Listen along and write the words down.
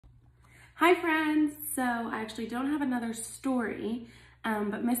Hi friends! So I actually don't have another story,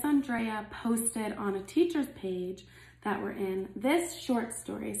 but Miss Andrea posted on a teacher's page that we're in this short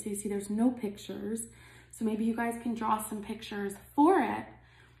story. So you see there's no pictures. So maybe you guys can draw some pictures for it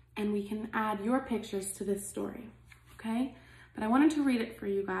and we can add your pictures to this story, okay? But I wanted to read it for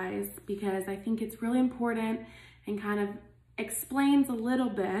you guys because I think it's really important and kind of explains a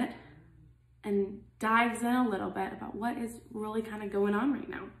little bit and dives in a little bit about what is really kind of going on right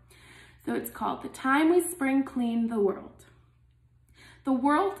now. So it's called The Time We Spring Cleaned the World. The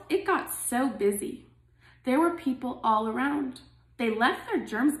world, it got so busy. There were people all around. They left their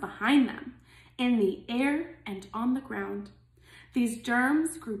germs behind them, in the air and on the ground. These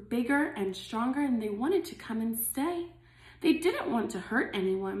germs grew bigger and stronger and they wanted to come and stay. They didn't want to hurt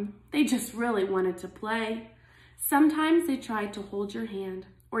anyone. They just really wanted to play. Sometimes they tried to hold your hand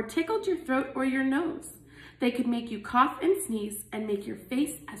or tickled your throat or your nose. They could make you cough and sneeze and make your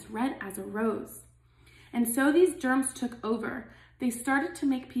face as red as a rose. And so these germs took over. They started to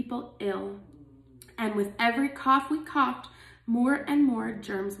make people ill. And with every cough we coughed, more and more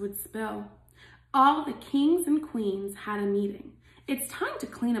germs would spill. All the kings and queens had a meeting. It's time to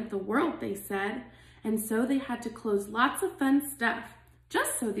clean up the world, they said. And so they had to close lots of fun stuff,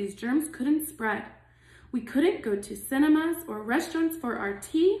 just so these germs couldn't spread. We couldn't go to cinemas or restaurants for our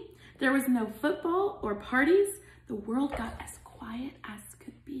tea. There was no football or parties. The world got as quiet as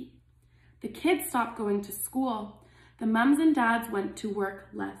could be. The kids stopped going to school. The mums and dads went to work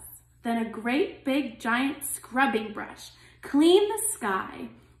less. Then a great big giant scrubbing brush cleaned the sky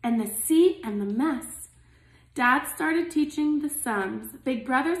and the sea and the mess. Dad started teaching the sums. Big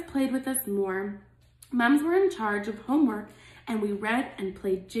brothers played with us more. Mums were in charge of homework and we read and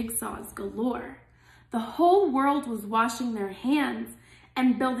played jigsaws galore. The whole world was washing their hands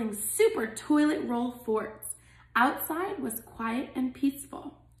and building super toilet roll forts. Outside was quiet and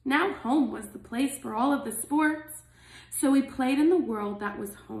peaceful. Now home was the place for all of the sports. So we played in the world that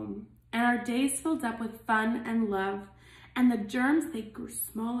was home, and our days filled up with fun and love, and the germs, they grew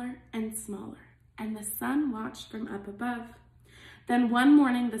smaller and smaller, and the sun watched from up above. Then one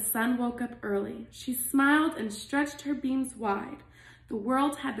morning the sun woke up early. She smiled and stretched her beams wide. The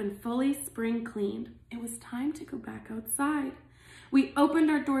world had been fully spring cleaned. It was time to go back outside. We opened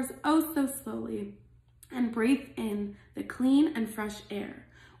our doors oh so slowly and breathed in the clean and fresh air.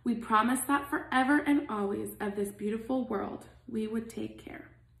 We promised that forever and always of this beautiful world, we would take care.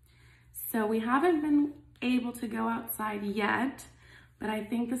 So we haven't been able to go outside yet, but I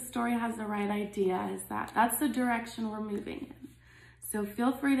think the story has the right idea, is that that's the direction we're moving in. So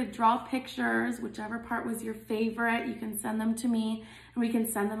feel free to draw pictures, whichever part was your favorite. You can send them to me and we can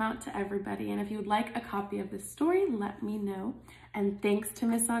send them out to everybody. And if you would like a copy of this story, let me know. And thanks to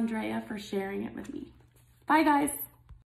Miss Andrea for sharing it with me. Bye guys.